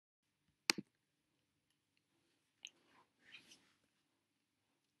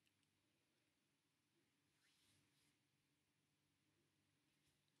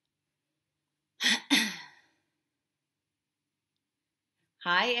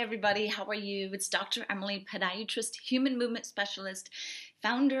Hi, everybody. How are you? It's Dr. Emily, podiatrist, human movement specialist,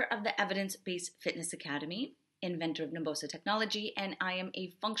 founder of the Evidence Based Fitness Academy, inventor of Nimbosa technology, and I am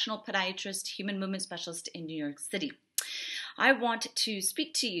a functional podiatrist, human movement specialist in New York City. I want to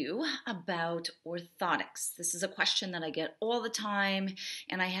speak to you about orthotics. This is a question that I get all the time,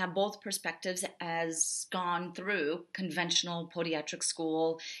 and I have both perspectives as gone through conventional podiatric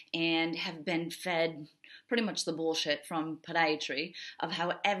school and have been fed pretty much the bullshit from podiatry of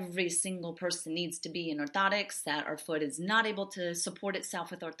how every single person needs to be in orthotics, that our foot is not able to support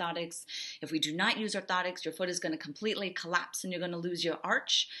itself with orthotics. If we do not use orthotics, your foot is going to completely collapse and you're going to lose your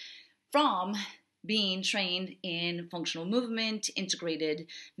arch from being trained in functional movement, integrated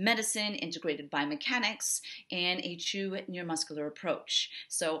medicine, integrated biomechanics, and a true neuromuscular approach.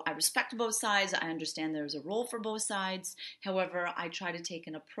 So I respect both sides. I understand there's a role for both sides. However, I try to take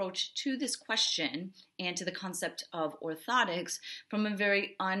an approach to this question and to the concept of orthotics from a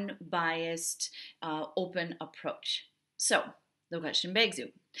very unbiased, open approach. So the question begs you,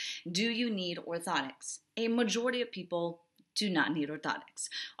 do you need orthotics? A majority of people do not need orthotics.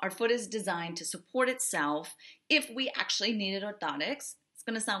 Our foot is designed to support itself. If we actually needed orthotics, it's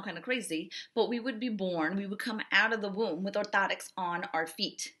going to sound kind of crazy, but we would be born, we would come out of the womb with orthotics on our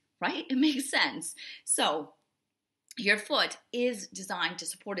feet, right? It makes sense. So your foot is designed to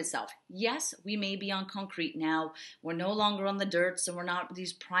support itself. Yes, we may be on concrete now. We're no longer on the dirt, so we're not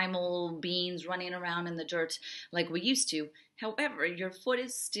these primal beings running around in the dirt like we used to. However, your foot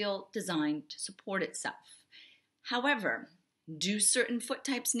is still designed to support itself. However, do certain foot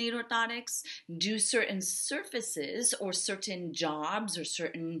types need orthotics? Do certain surfaces or certain jobs or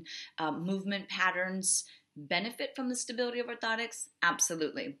certain movement patterns benefit from the stability of orthotics?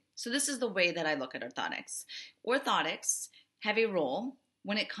 Absolutely. So this is the way that I look at orthotics. Orthotics have a role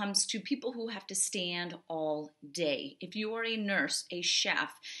when it comes to people who have to stand all day. If you are a nurse, a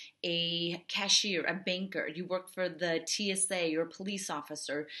chef, a cashier, a banker, you work for the TSA or police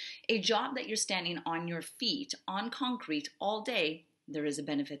officer, a job that you're standing on your feet, on concrete all day, there is a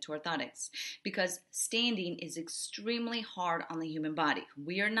benefit to orthotics because standing is extremely hard on the human body.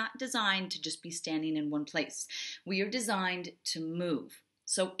 We are not designed to just be standing in one place. We are designed to move.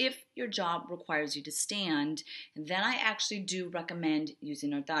 So if your job requires you to stand, then I actually do recommend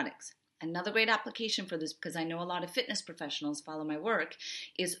using orthotics. Another great application for this, because I know a lot of fitness professionals follow my work,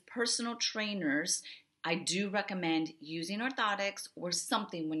 is personal trainers. I do recommend using orthotics or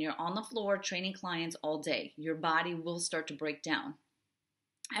something when you're on the floor training clients all day. Your body will start to break down.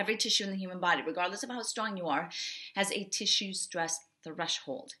 Every tissue in the human body, regardless of how strong you are, has a tissue stress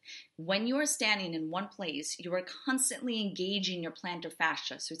threshold. When you are standing in one place, you are constantly engaging your plantar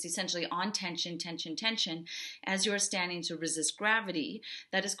fascia. So it's essentially on tension, tension, tension as you are standing to resist gravity.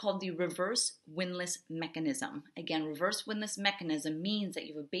 That is called the reverse windlass mechanism. Again, reverse windlass mechanism means that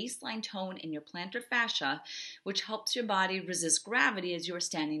you have a baseline tone in your plantar fascia, which helps your body resist gravity as you are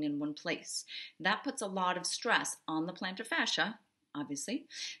standing in one place. That puts a lot of stress on the plantar fascia, obviously.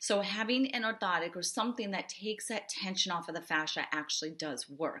 So having an orthotic or something that takes that tension off of the fascia actually does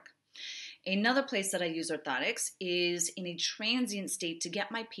work. Another place that I use orthotics is in a transient state to get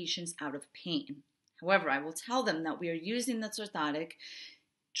my patients out of pain. However, I will tell them that we are using this orthotic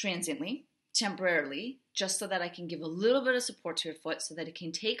transiently, temporarily, just so that I can give a little bit of support to your foot so that it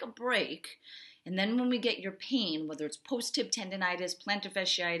can take a break. And then when we get your pain, whether it's post-tib tendinitis, plantar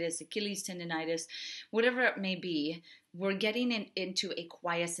fasciitis, Achilles tendinitis, whatever it may be, we're getting into a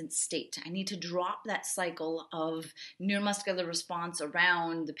quiescent state. I need to drop that cycle of neuromuscular response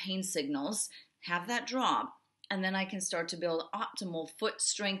around the pain signals, have that drop, and then I can start to build optimal foot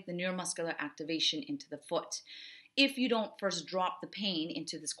strength and neuromuscular activation into the foot. If you don't first drop the pain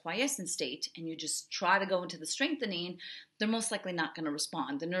into this quiescent state and you just try to go into the strengthening, they're most likely not going to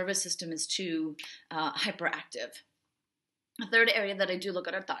respond. The nervous system is too hyperactive. A third area that I do look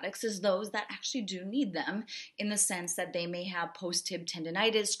at orthotics is those that actually do need them in the sense that they may have post-tib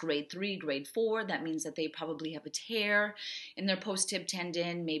tendinitis, grade 3, grade 4. That means that they probably have a tear in their post-tib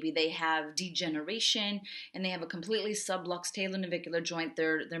tendon. Maybe they have degeneration and they have a completely subluxed talonavicular joint.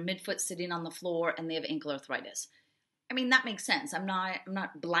 Their midfoot sitting on the floor and they have ankle arthritis. I mean, that makes sense. I'm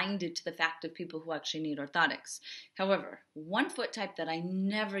not blinded to the fact of people who actually need orthotics. However, one foot type that I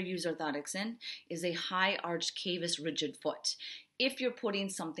never use orthotics in is a high arched cavus rigid foot. If you're putting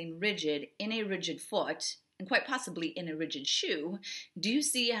something rigid in a rigid foot, and quite possibly in a rigid shoe, do you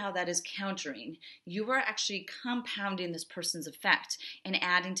see how that is countering? You are actually compounding this person's effect and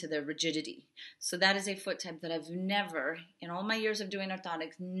adding to their rigidity. So that is a foot type that I've never, in all my years of doing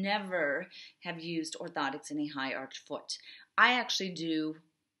orthotics, never have used orthotics in a high arch foot. I actually do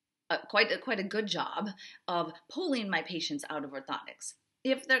quite a good job of pulling my patients out of orthotics.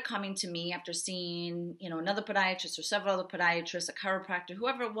 if they're coming to me after seeing, another podiatrist or several other podiatrists, a chiropractor,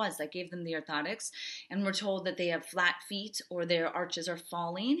 whoever it was that gave them the orthotics, and we're told that they have flat feet or their arches are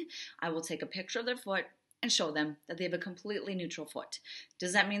falling, I will take a picture of their foot and show them that they have a completely neutral foot.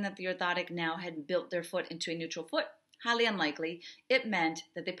 Does that mean that the orthotic now had built their foot into a neutral foot? Highly unlikely. It meant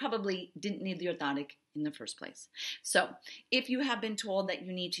that they probably didn't need the orthotic in the first place. So if you have been told that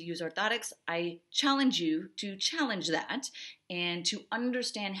you need to use orthotics, I challenge you to challenge that and to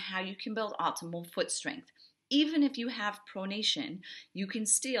understand how you can build optimal foot strength. Even if you have pronation, you can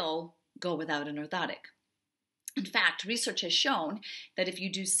still go without an orthotic. In fact, research has shown that if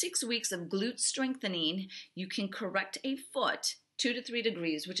you do 6 weeks of glute strengthening, you can correct a foot 2 to 3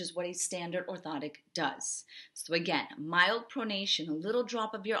 degrees, which is what a standard orthotic does. So again, mild pronation, a little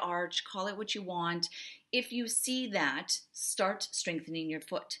drop of your arch, call it what you want. If you see that, start strengthening your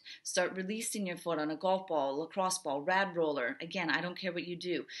foot. Start releasing your foot on a golf ball, lacrosse ball, rad roller. Again, I don't care what you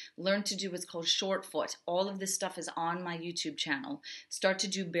do. Learn to do what's called short foot. All of this stuff is on my YouTube channel. Start to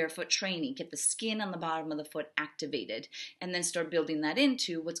do barefoot training. Get the skin on the bottom of the foot activated. And then start building that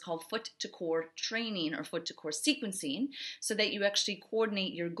into what's called foot to core training or foot to core sequencing so that you actually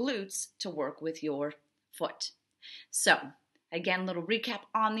coordinate your glutes to work with your foot. So, again, little recap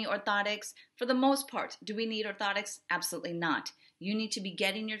on the orthotics. For the most part, do we need orthotics? Absolutely not. You need to be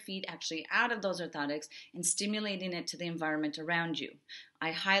getting your feet actually out of those orthotics and stimulating it to the environment around you.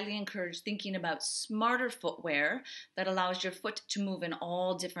 I highly encourage thinking about smarter footwear that allows your foot to move in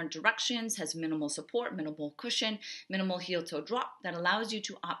all different directions, has minimal support, minimal cushion, minimal heel-toe drop that allows you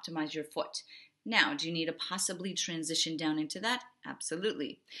to optimize your foot. Now, do you need to possibly transition down into that?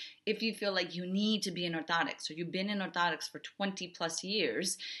 Absolutely. If you feel like you need to be in orthotics or you've been in orthotics for 20 plus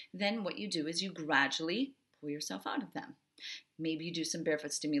years, then what you do is you gradually pull yourself out of them. Maybe you do some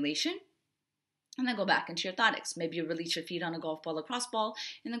barefoot stimulation and then go back into your orthotics. Maybe you release your feet on a golf ball, lacrosse ball,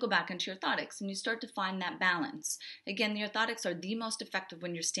 and then go back into your orthotics. And you start to find that balance. Again, the orthotics are the most effective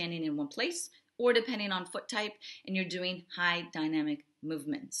when you're standing in one place or depending on foot type and you're doing high dynamic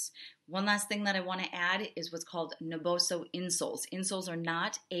movements. One last thing that I want to add is what's called Naboso insoles. Insoles are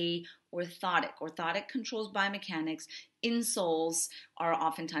not a orthotic. Orthotic controls biomechanics. Insoles are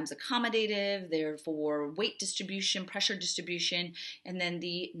oftentimes accommodative. They're for weight distribution, pressure distribution, and then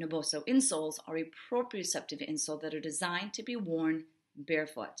the Naboso insoles are a proprioceptive insole that are designed to be worn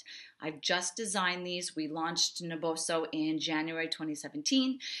barefoot. I've just designed these. We launched Naboso in January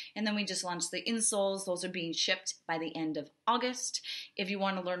 2017, and then we just launched the insoles. Those are being shipped by the end of August. If you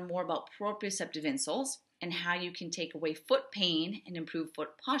want to learn more about proprioceptive insoles and how you can take away foot pain and improve foot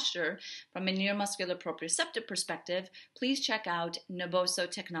posture from a neuromuscular proprioceptive perspective, please check out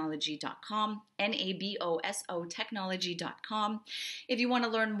nabosotechnology.com, N-A-B-O-S-O technology.com. If you want to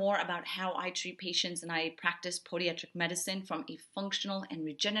learn more about how I treat patients and I practice podiatric medicine from a functional and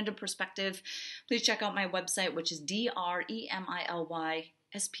regenerative perspective, please check out my website, which is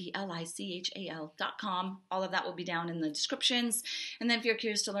DREMILYSPECIAL.com. All of that will be down in the descriptions. And then if you're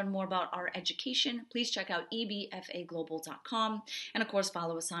curious to learn more about our education, please check out ebfaglobal.com. And of course,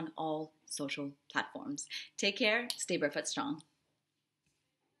 follow us on all social platforms. Take care. Stay barefoot strong.